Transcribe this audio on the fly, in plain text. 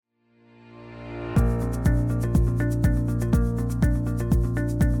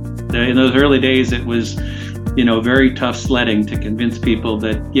in those early days, it was, very tough sledding to convince people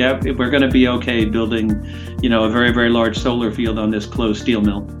that, yeah, we're going to be okay building, a very, very large solar field on this closed steel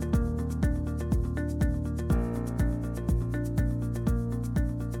mill.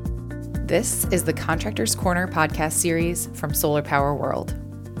 This is the Contractor's Corner podcast series from Solar Power World.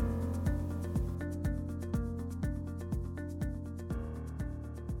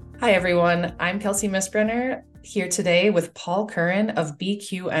 Hi, everyone. I'm Kelsey Misbrenner here today with Paul Curran of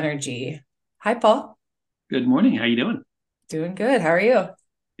BQ Energy. Hi, Paul. Good morning. How you doing? Doing good. How are you?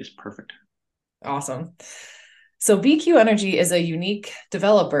 It's perfect. Awesome. So BQ Energy is a unique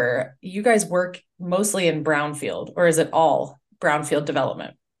developer. You guys work mostly in brownfield, or is it all brownfield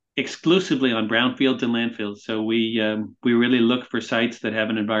development? Exclusively on brownfields and landfills. So we really look for sites that have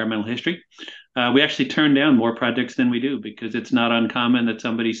an environmental history. We actually turn down more projects than we do because it's not uncommon that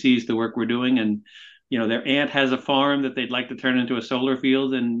somebody sees the work we're doing and their aunt has a farm that they'd like to turn into a solar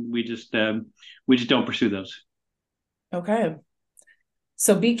field, and we just don't pursue those. Okay.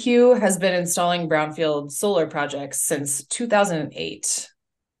 So BQ has been installing brownfield solar projects since 2008.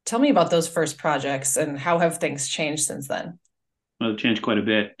 Tell me about those first projects and how have things changed since then? Well, it's changed quite a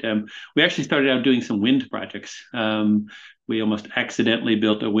bit. We actually started out doing some wind projects. We almost accidentally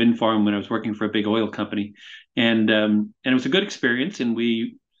built a wind farm when I was working for a big oil company, and it was a good experience. And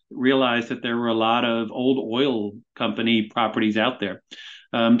we realized that there were a lot of old oil company properties out there.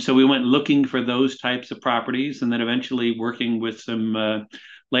 So we went looking for those types of properties, and then eventually working with some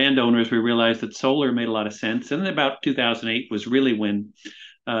landowners, we realized that solar made a lot of sense. And then about 2008 was really when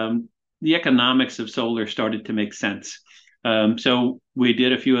the economics of solar started to make sense. So we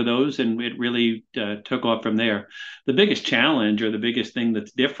did a few of those, and it really took off from there. The biggest challenge, or the biggest thing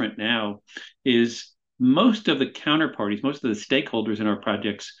that's different now, is most of the counterparties, most of the stakeholders in our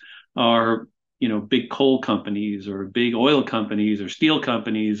projects are, big coal companies or big oil companies or steel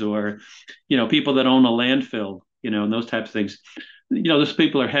companies or, people that own a landfill, and those types of things. Those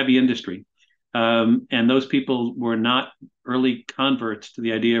people are heavy industry. And those people were not early converts to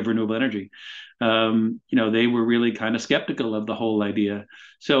the idea of renewable energy. They were really kind of skeptical of the whole idea.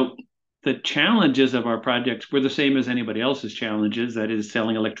 So the challenges of our projects were the same as anybody else's challenges, that is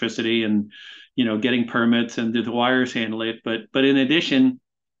selling electricity and, getting permits and the wires handle it. But in addition,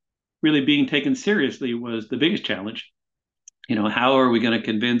 really being taken seriously was the biggest challenge. How are we going to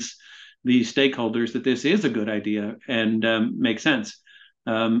convince these stakeholders that this is a good idea and make sense?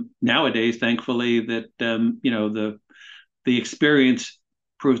 Nowadays, thankfully, that the experience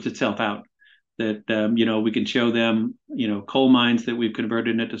proves itself out. That we can show them coal mines that we've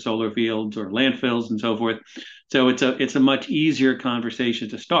converted into solar fields or landfills and so forth. So it's a much easier conversation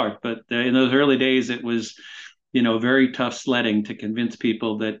to start. But in those early days, it was very tough sledding to convince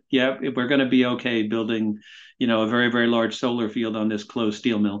people that, yeah, we're going to be okay building a very, very large solar field on this closed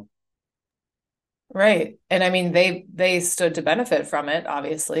steel mill. Right. And I mean, they stood to benefit from it,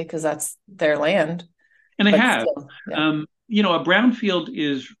 obviously, because that's their land. And they But have. still, yeah. A brownfield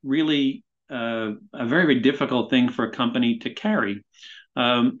is really a very, very difficult thing for a company to carry.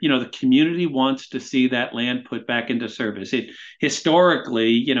 The community wants to see that land put back into service. It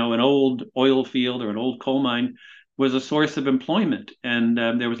historically, an old oil field or an old coal mine was a source of employment, and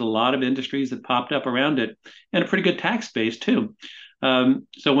there was a lot of industries that popped up around it, and a pretty good tax base too.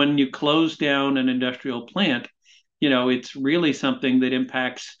 So when you close down an industrial plant, it's really something that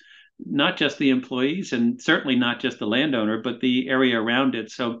impacts not just the employees and certainly not just the landowner, but the area around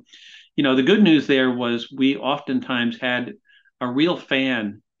it. So, the good news there was we oftentimes had a real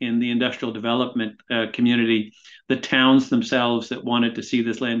fan in the industrial development community, the towns themselves that wanted to see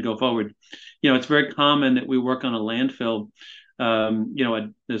this land go forward. It's very common that we work on a landfill.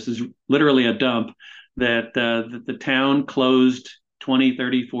 This is literally a dump that the town closed 20,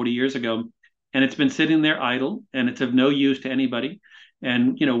 30, 40 years ago, and it's been sitting there idle, and it's of no use to anybody.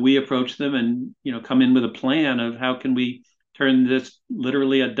 And, we approach them and, come in with a plan of how can we turn this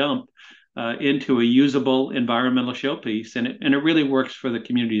literally a dump into a usable environmental showpiece. And it really works for the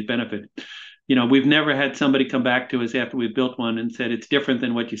community's benefit. We've never had somebody come back to us after we've built one and said, it's different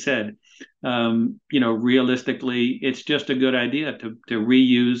than what you said. Realistically, it's just a good idea to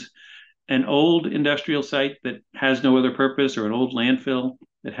reuse an old industrial site that has no other purpose, or an old landfill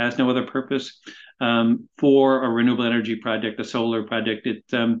that has no other purpose, for a renewable energy project, a solar project.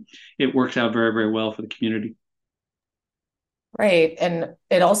 It works out very, very well for the community. Right. And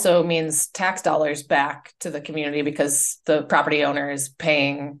it also means tax dollars back to the community because the property owner is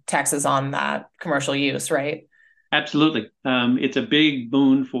paying taxes on that commercial use, right? Absolutely. It's a big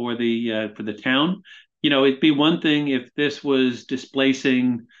boon for the town. It'd be one thing if this was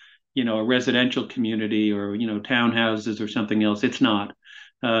displacing, a residential community or, townhouses or something else. It's not.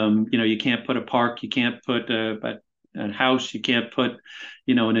 You can't put a park, you can't put a house, you can't put,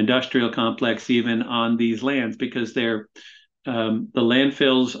 an industrial complex even on these lands because the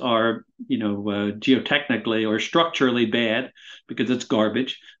landfills are, geotechnically or structurally bad because it's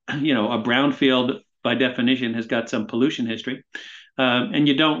garbage. A brownfield by definition has got some pollution history. And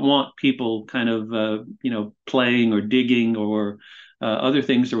you don't want people kind of, playing or digging or other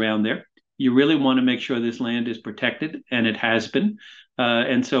things around there. You really want to make sure this land is protected, and it has been.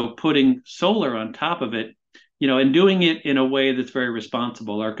 And so putting solar on top of it, and doing it in a way that's very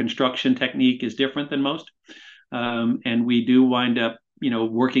responsible. Our construction technique is different than most. And we do wind up,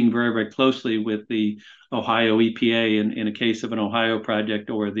 working very, very closely with the Ohio EPA in a case of an Ohio project,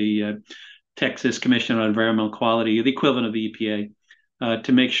 or the Texas Commission on Environmental Quality, the equivalent of the EPA,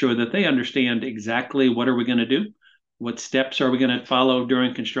 to make sure that they understand exactly what are we going to do, what steps are we going to follow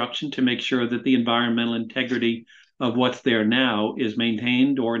during construction to make sure that the environmental integrity of what's there now is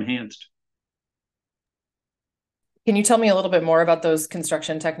maintained or enhanced. Can you tell me a little bit more about those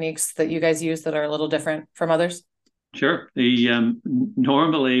construction techniques that you guys use that are a little different from others? Sure.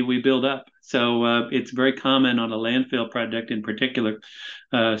 Normally we build up, so it's very common on a landfill project in particular,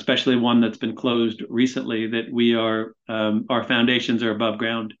 especially one that's been closed recently, that our foundations are above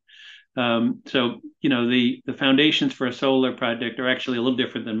ground. So the foundations for a solar project are actually a little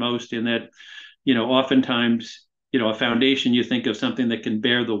different than most in that, oftentimes, a foundation, you think of something that can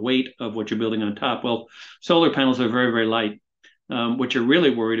bear the weight of what you're building on top. Well, solar panels are very, very light. What you're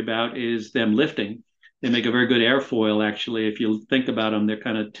really worried about is them lifting. They make a very good airfoil, actually. If you think about them, they're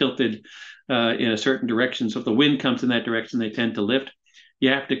kind of tilted in a certain direction. So if the wind comes in that direction, they tend to lift. You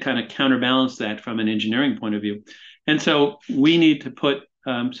have to kind of counterbalance that from an engineering point of view. And so we need to put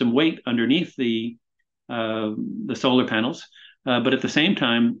some weight underneath the solar panels, but at the same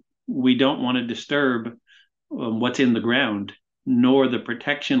time, we don't want to disturb what's in the ground, nor the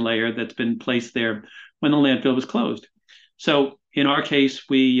protection layer that's been placed there when the landfill was closed. So in our case,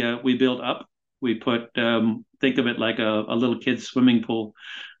 we build up. We put think of it like a little kid's swimming pool,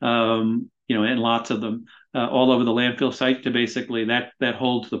 and lots of them all over the landfill site to basically that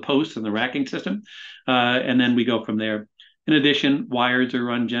holds the posts and the racking system, and then we go from there. In addition, wires are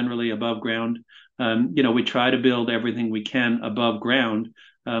run generally above ground. We try to build everything we can above ground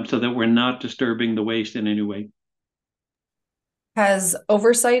so that we're not disturbing the waste in any way. Has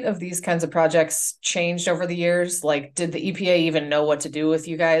oversight of these kinds of projects changed over the years? Like, did the EPA even know what to do with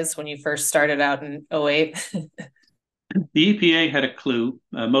you guys when you first started out in 08? The EPA had a clue.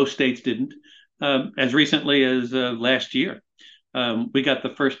 Most states didn't. As recently as last year, we got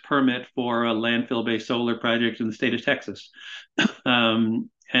the first permit for a landfill-based solar project in the state of Texas. And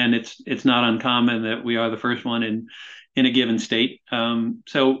it's not uncommon that we are the first one in a given state.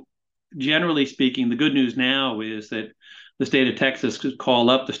 So generally speaking, the good news now is that the state of Texas could call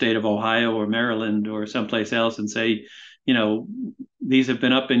up the state of Ohio or Maryland or someplace else and say, these have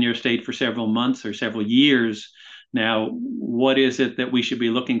been up in your state for several months or several years. Now, what is it that we should be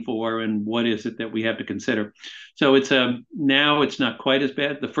looking for, and what is it that we have to consider? So now it's not quite as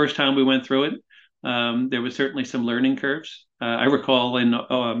bad. The first time we went through it, there was certainly some learning curves. I recall in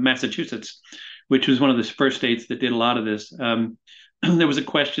Massachusetts, which was one of the first states that did a lot of this, there was a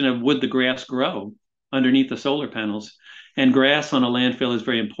question of would the grass grow underneath the solar panels? And grass on a landfill is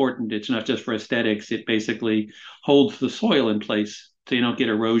very important. It's not just for aesthetics. It basically holds the soil in place so you don't get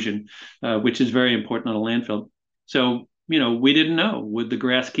erosion, which is very important on a landfill. So, we didn't know, would the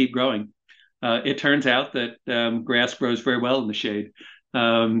grass keep growing? It turns out that grass grows very well in the shade,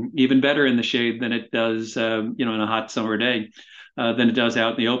 even better in the shade than it does, in a hot summer day. Than it does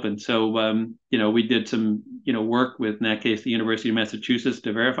out in the open. So, we did some, work with, in that case, the University of Massachusetts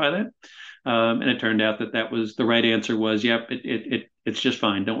to verify that. And it turned out that was the right answer was, yep, it's just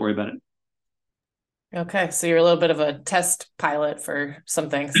fine. Don't worry about it. Okay, so you're a little bit of a test pilot for some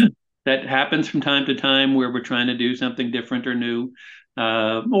things. That happens from time to time where we're trying to do something different or new,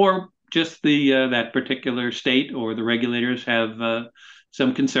 or just that particular state or the regulators have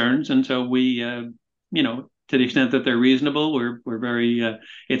some concerns. And so we, to the extent that they're reasonable, we're very,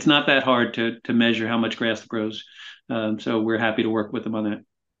 it's not that hard to measure how much grass grows. So we're happy to work with them on that.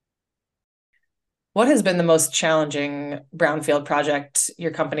 What has been the most challenging brownfield project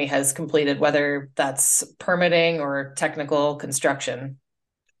your company has completed, whether that's permitting or technical construction?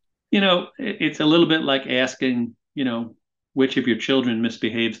 It's a little bit like asking, which of your children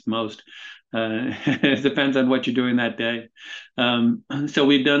misbehaves the most. It depends on what you're doing that day. So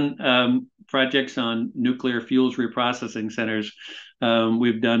we've done projects on nuclear fuels reprocessing centers.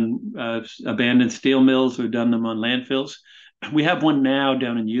 We've done abandoned steel mills. We've done them on landfills. We have one now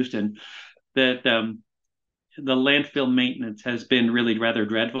down in Houston that the landfill maintenance has been really rather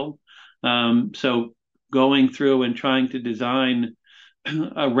dreadful. So going through and trying to design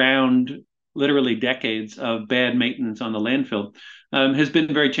around literally decades of bad maintenance on the landfill has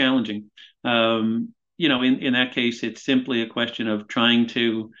been very challenging. In that case, it's simply a question of trying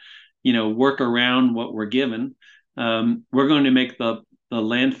to, work around what we're given. We're going to make the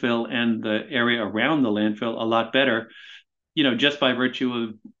landfill and the area around the landfill a lot better, just by virtue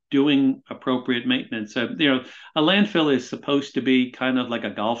of doing appropriate maintenance. A landfill is supposed to be kind of like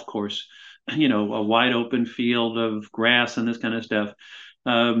a golf course, a wide open field of grass and this kind of stuff.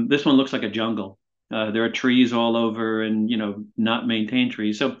 This one looks like a jungle. There are trees all over, and not maintained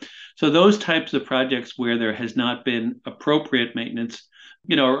trees. So those types of projects where there has not been appropriate maintenance,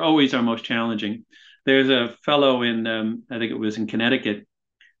 are always our most challenging. There's a fellow in, I think it was in Connecticut,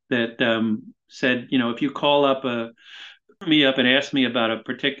 that said, if you call me up and ask me about a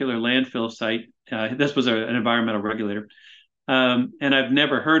particular landfill site, this was an environmental regulator, and I've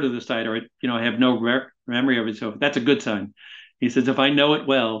never heard of the site, or I have no memory of it. So that's a good sign. He says, if I know it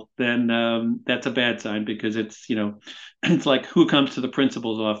well, then that's a bad sign, because it's, it's like who comes to the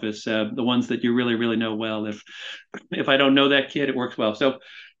principal's office, the ones that you really, really know well. If I don't know that kid, it works well. So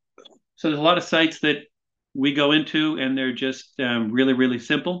there's a lot of sites that we go into, and they're just really, really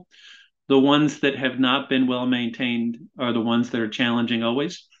simple. The ones that have not been well maintained are the ones that are challenging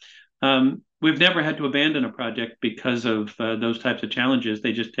always. We've never had to abandon a project because of those types of challenges.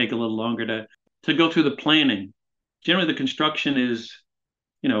 They just take a little longer to go through the planning. Generally, the construction is,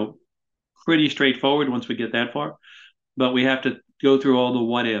 pretty straightforward once we get that far, but we have to go through all the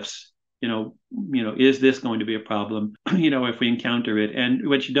what ifs. Is this going to be a problem? If we encounter it, and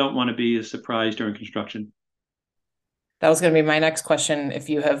what you don't want to be is surprised during construction. That was going to be my next question, if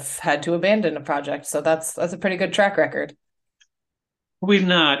you have had to abandon a project. So that's a pretty good track record. We've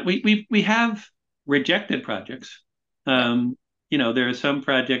not. We have rejected projects. There are some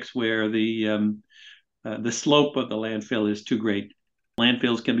projects where the slope of the landfill is too great.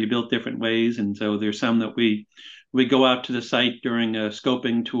 Landfills can be built different ways, and so there's some that we go out to the site during a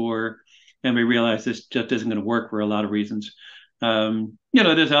scoping tour, and we realize this just isn't going to work for a lot of reasons.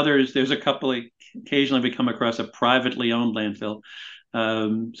 There's others. There's a couple. Occasionally, we come across a privately owned landfill.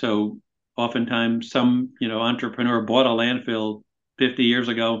 So oftentimes, some entrepreneur bought a landfill 50 years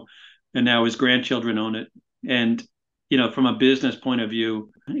ago, and now his grandchildren own it. And from a business point of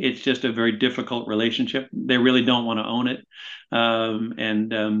view, it's just a very difficult relationship. They really don't want to own it.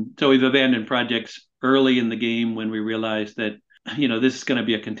 So we've abandoned projects early in the game when we realized that, this is going to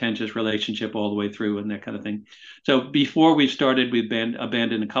be a contentious relationship all the way through, and that kind of thing. So before we started, we've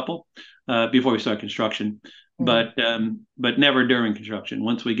abandoned a couple before we start construction, but never during construction.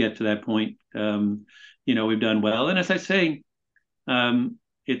 Once we get to that point, we've done well. And as I say,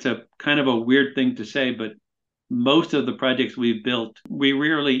 it's a kind of a weird thing to say, but most of the projects we've built, we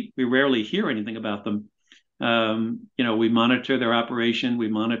rarely hear anything about them. We monitor their operation, we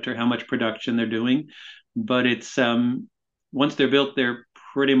monitor how much production they're doing, but it's once they're built, they're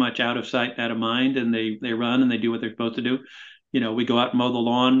pretty much out of sight, out of mind, and they run and they do what they're supposed to do. We go out and mow the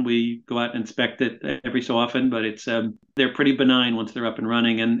lawn, we go out and inspect it every so often, but it's they're pretty benign once they're up and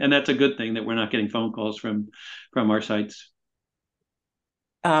running, and that's a good thing that we're not getting phone calls from our sites.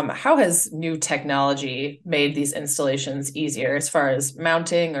 How has new technology made these installations easier as far as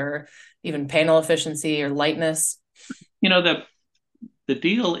mounting or even panel efficiency or lightness? The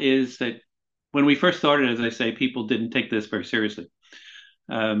deal is that when we first started, as I say, people didn't take this very seriously.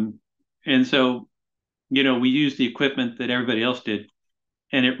 And so, we used the equipment that everybody else did,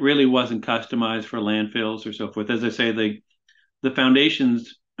 and it really wasn't customized for landfills or so forth. As I say, the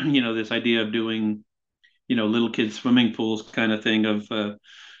foundations, this idea of doing, little kids swimming pools kind of thing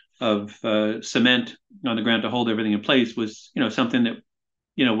of cement on the ground to hold everything in place was, something that,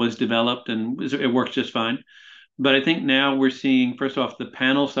 was developed, and it works just fine. But I think now we're seeing, first off, the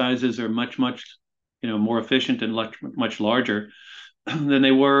panel sizes are much, more efficient and much larger than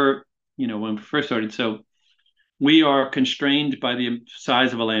they were, when we first started. So we are constrained by the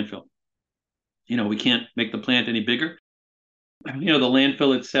size of a landfill. We can't make the plant any bigger. The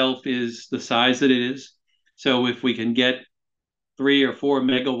landfill itself is the size that it is. So if we can get 3 or 4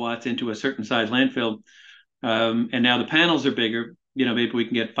 megawatts into a certain size landfill, and now the panels are bigger, maybe we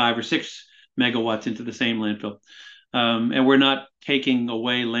can get 5 or 6 megawatts into the same landfill. And we're not taking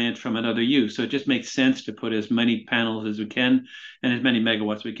away land from another use. So it just makes sense to put as many panels as we can and as many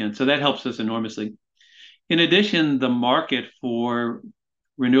megawatts as we can. So that helps us enormously. In addition, the market for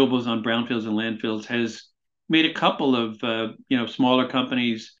renewables on brownfields and landfills has made a couple of smaller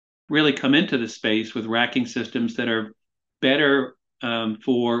companies really come into the space with racking systems that are better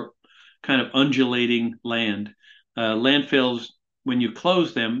for kind of undulating land. Landfills, when you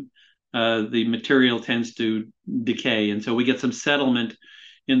close them, the material tends to decay. And so we get some settlement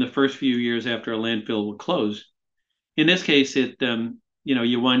in the first few years after a landfill will close. In this case,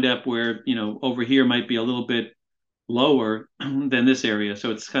 you wind up where, over here might be a little bit lower than this area.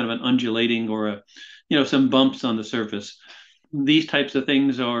 So it's kind of an undulating or some bumps on the surface. These types of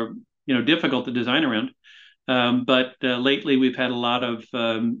things are, difficult to design around. But lately we've had a lot of,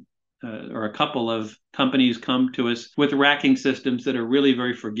 or a couple of companies come to us with racking systems that are really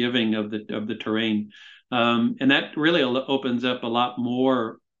very forgiving of the terrain. And that really opens up a lot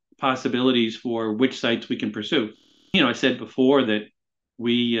more possibilities for which sites we can pursue. I said before that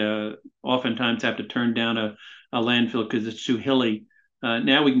we oftentimes have to turn down a landfill because it's too hilly.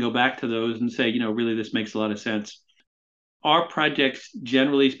 Now we can go back to those and say, really this makes a lot of sense. Our projects,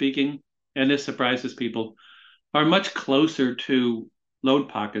 generally speaking, and this surprises people, are much closer to load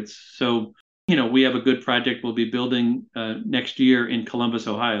pockets. So, we have a good project we'll be building next year in Columbus,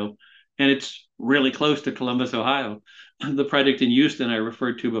 Ohio, and it's really close to Columbus, Ohio. The project in Houston I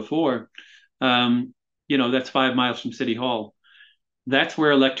referred to before, that's 5 miles from City Hall. That's where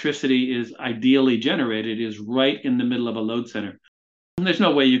electricity is ideally generated, is right in the middle of a load center. And there's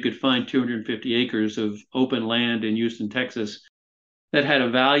no way you could find 250 acres of open land in Houston, Texas, that had a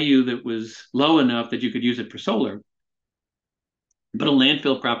value that was low enough that you could use it for solar. But a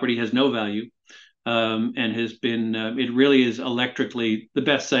landfill property has no value, and has been, it really is electrically the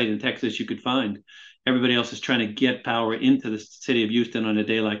best site in Texas you could find. Everybody else is trying to get power into the city of Houston on a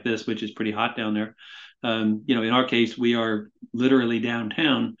day like this, which is pretty hot down there. In our case, we are literally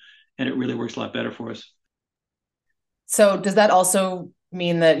downtown, and it really works a lot better for us. So does that also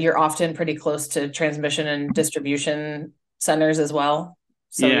mean that you're often pretty close to transmission and distribution centers as well?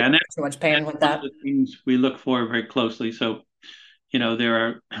 So yeah, and that's too much pain with that. One of the things we look for very closely. So, there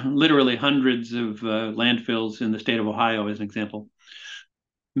are literally hundreds of landfills in the state of Ohio, as an example.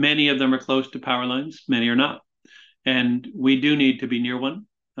 Many of them are close to power lines, many are not. And we do need to be near one.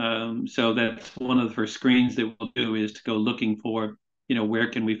 So that's one of the first screens that we'll do, is to go looking for, where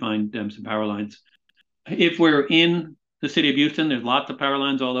can we find some power lines. If we're in the city of Houston, there's lots of power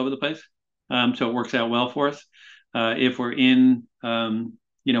lines all over the place. So it works out well for us. If we're in,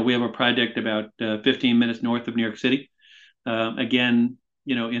 we have a project about 15 minutes north of New York City. Again,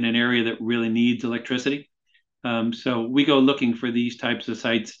 in an area that really needs electricity. So we go looking for these types of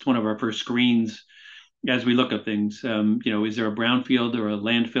sites. It's one of our first screens as we look at things. Is there a brownfield or a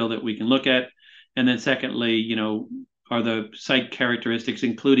landfill that we can look at? And then secondly, are the site characteristics,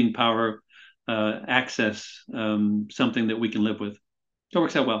 including power access, something that we can live with? So it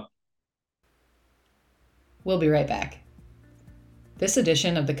works out well. We'll be right back. This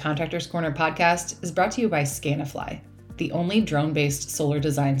edition of the Contractor's Corner podcast is brought to you by Scanifly, the only drone-based solar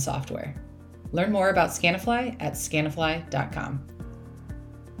design software. Learn more about Scanifly at scanifly.com.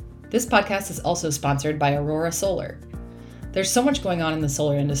 This podcast is also sponsored by Aurora Solar. There's so much going on in the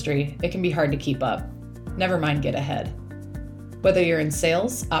solar industry, it can be hard to keep up. Never mind get ahead. Whether you're in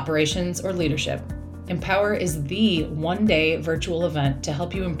sales, operations, or leadership, Empower is the one-day virtual event to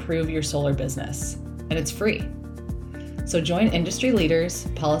help you improve your solar business, and it's free. So join industry leaders,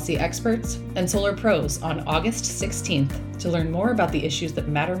 policy experts, and solar pros on August 16th to learn more about the issues that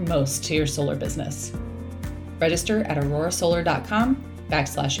matter most to your solar business. Register at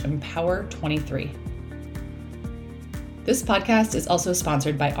aurorasolar.com/empower23. This podcast is also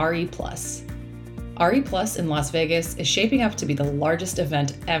sponsored by RE+. RE+ in Las Vegas is shaping up to be the largest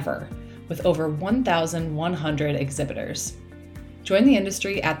event ever, with over 1,100 exhibitors. Join the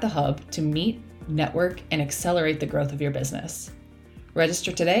industry at the hub to meet, network, and accelerate the growth of your business.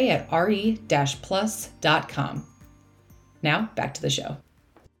 Register today at re-plus.com. Now, back to the show.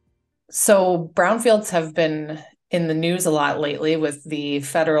 So brownfields have been in the news a lot lately with the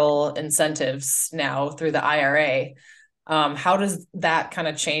federal incentives now through the IRA. How does that kind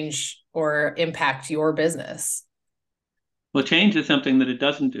of change or impact your business? Well, change is something that it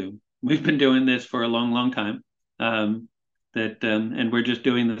doesn't do. We've been doing this for a long, long time. And we're just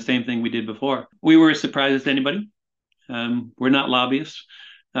doing the same thing we did before. We were as surprised as anybody. We're not lobbyists.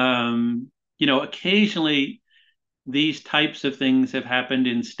 Occasionally these types of things have happened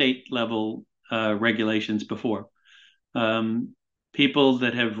in state level regulations before. People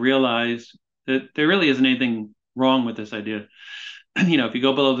that have realized that there really isn't anything wrong with this idea. If you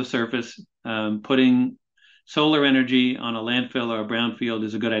go below the surface, putting solar energy on a landfill or a brownfield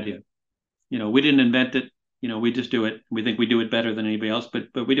is a good idea. We didn't invent it. We just do it. We think we do it better than anybody else, but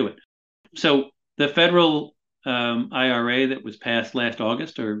we do it. So the federal IRA that was passed last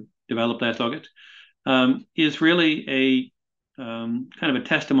August or developed last August is really kind of a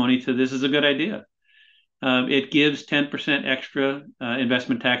testimony to this is a good idea. It gives 10% extra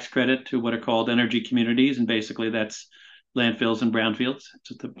investment tax credit to what are called energy communities, and basically that's landfills and brownfields.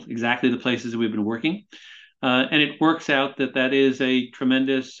 It's exactly the places that we've been working. And it works out that that is a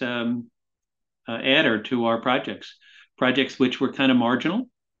tremendous adder to our projects which were kind of marginal.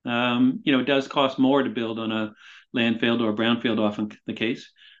 It does cost more to build on a landfill or a brownfield, often the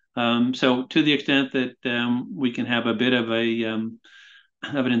case. So to the extent that we can have a bit of an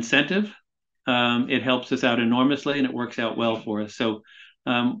incentive, it helps us out enormously, and it works out well for us. So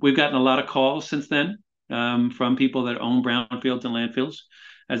we've gotten a lot of calls since then from people that own brownfields and landfills.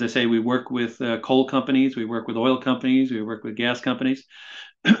 As I say, we work with coal companies, we work with oil companies, we work with gas companies,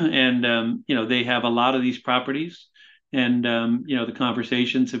 and they have a lot of these properties, and the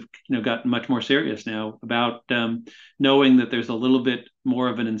conversations have gotten much more serious now about knowing that there's a little bit more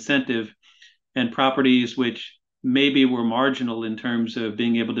of an incentive, and properties which maybe were marginal in terms of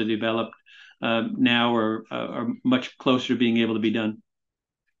being able to develop now are much closer to being able to be done.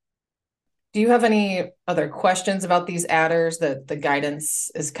 Do you have any other questions about these adders that the guidance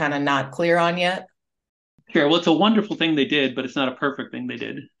is kind of not clear on yet? Sure. Well, it's a wonderful thing they did, but it's not a perfect thing they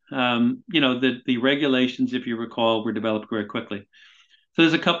did. The regulations, if you recall, were developed very quickly. So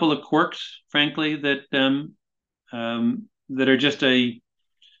there's a couple of quirks, frankly, that are just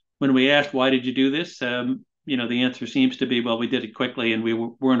when we asked, why did you do this? The answer seems to be, well, we did it quickly and we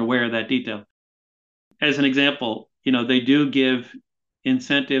weren't aware of that detail. As an example, they do give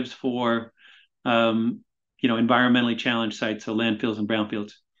incentives for, environmentally challenged sites, so landfills and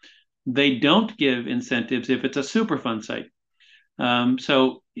brownfields. They don't give incentives if it's a Superfund site.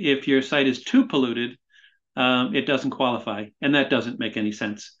 So if your site is too polluted, it doesn't qualify, and that doesn't make any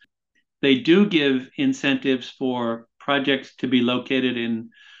sense. They do give incentives for projects to be located in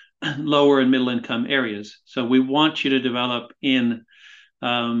lower and middle income areas. So we want you to develop in,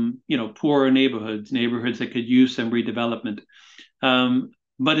 poorer neighborhoods that could use some redevelopment.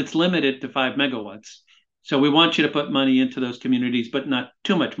 But it's limited to 5 megawatts. So we want you to put money into those communities, but not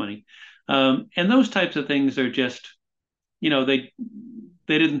too much money. And those types of things are just, they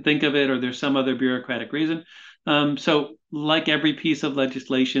didn't think of it, or there's some other bureaucratic reason. So like every piece of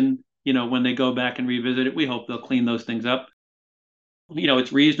legislation, when they go back and revisit it, we hope they'll clean those things up.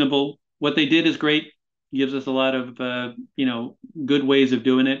 It's reasonable. What they did is great. Gives us a lot of, good ways of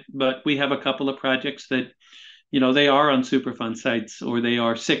doing it. But we have a couple of projects that, they are on Superfund sites, or they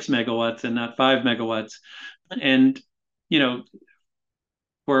are 6 megawatts and not 5 megawatts. And,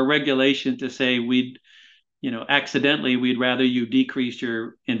 for a regulation to say accidentally, we'd rather you decrease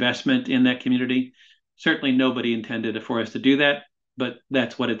your investment in that community. Certainly nobody intended for us to do that, but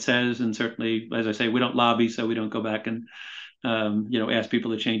that's what it says. And certainly, as I say, we don't lobby, so we don't go back and, ask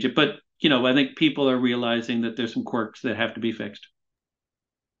people to change it. But, I think people are realizing that there's some quirks that have to be fixed.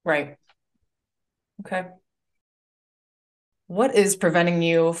 Right. Okay. What is preventing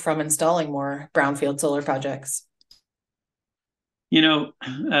you from installing more brownfield solar projects? Bandwidth.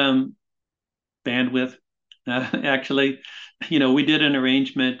 Actually, we did an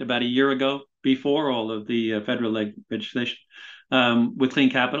arrangement about a year ago, before all of the federal legislation, with Clean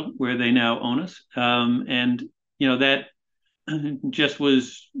Capital, where they now own us. And, that just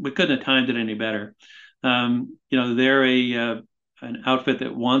we couldn't have timed it any better. They're an outfit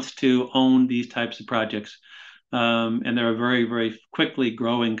that wants to own these types of projects. And they're a very, very quickly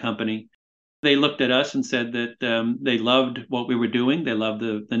growing company. They looked at us and said that they loved what we were doing. They loved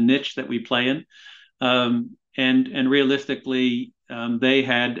the niche that we play in. And realistically, they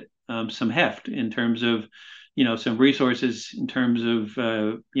had some heft in terms of, some resources in terms of,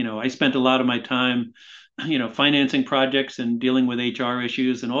 I spent a lot of my time, financing projects and dealing with HR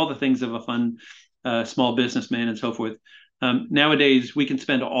issues and all the things of a fun small businessman and so forth. Nowadays, we can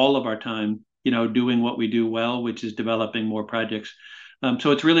spend all of our time, doing what we do well, which is developing more projects.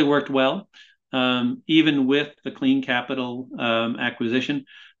 So it's really worked well. Even with the Clean Capital acquisition,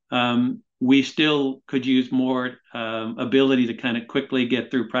 we still could use more ability to kind of quickly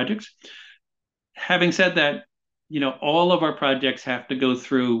get through projects. Having said that, all of our projects have to go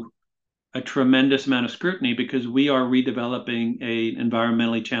through a tremendous amount of scrutiny, because we are redeveloping an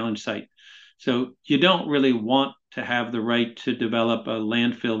environmentally challenged site. So you don't really want to have the right to develop a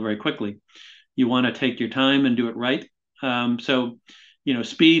landfill very quickly. You want to take your time and do it right. So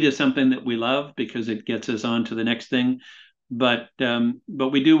speed is something that we love because it gets us on to the next thing. But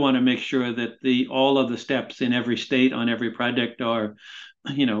we do want to make sure that all of the steps in every state on every project are,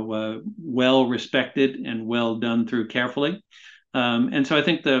 well respected and well done through carefully. And so I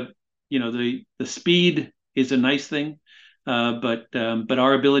think the speed is a nice thing, but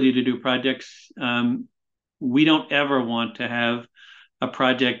our ability to do projects, we don't ever want to have a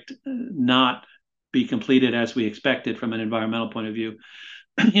project not be completed as we expected from an environmental point of view.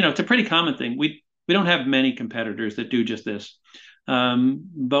 It's a pretty common thing. We don't have many competitors that do just this.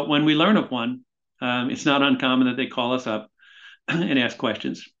 But when we learn of one, it's not uncommon that they call us up and ask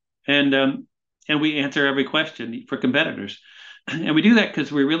questions. And we answer every question for competitors. And we do that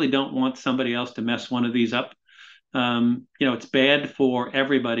because we really don't want somebody else to mess one of these up. It's bad for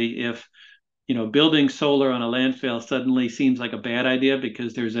everybody if, building solar on a landfill suddenly seems like a bad idea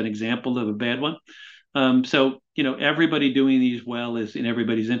because there's an example of a bad one. So everybody doing these well is in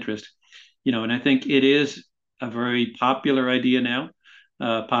everybody's interest. And I think it is a very popular idea now,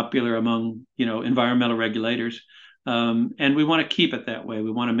 popular among, environmental regulators. And we want to keep it that way.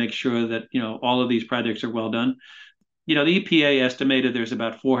 We want to make sure that, all of these projects are well done. The EPA estimated there's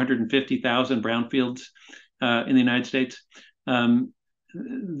about 450,000 brownfields in the United States.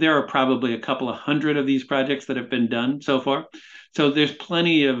 There are probably a couple of hundred of these projects that have been done so far. So there's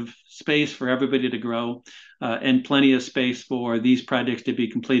plenty of space for everybody to grow and plenty of space for these projects to be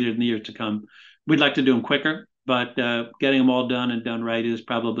completed in the years to come. We'd like to do them quicker, but getting them all done and done right is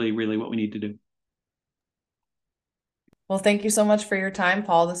probably really what we need to do. Well, thank you so much for your time,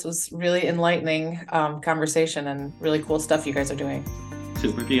 Paul. This was really enlightening conversation and really cool stuff you guys are doing.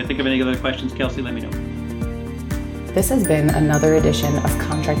 Super. If you think of any other questions, Kelsey, let me know. This has been another edition of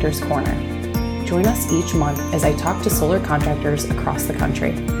Contractor's Corner. Join us each month as I talk to solar contractors across the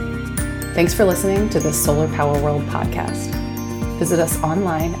country. Thanks for listening to the Solar Power World podcast. Visit us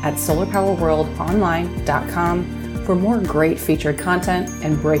online at solarpowerworldonline.com for more great featured content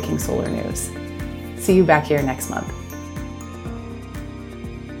and breaking solar news. See you back here next month.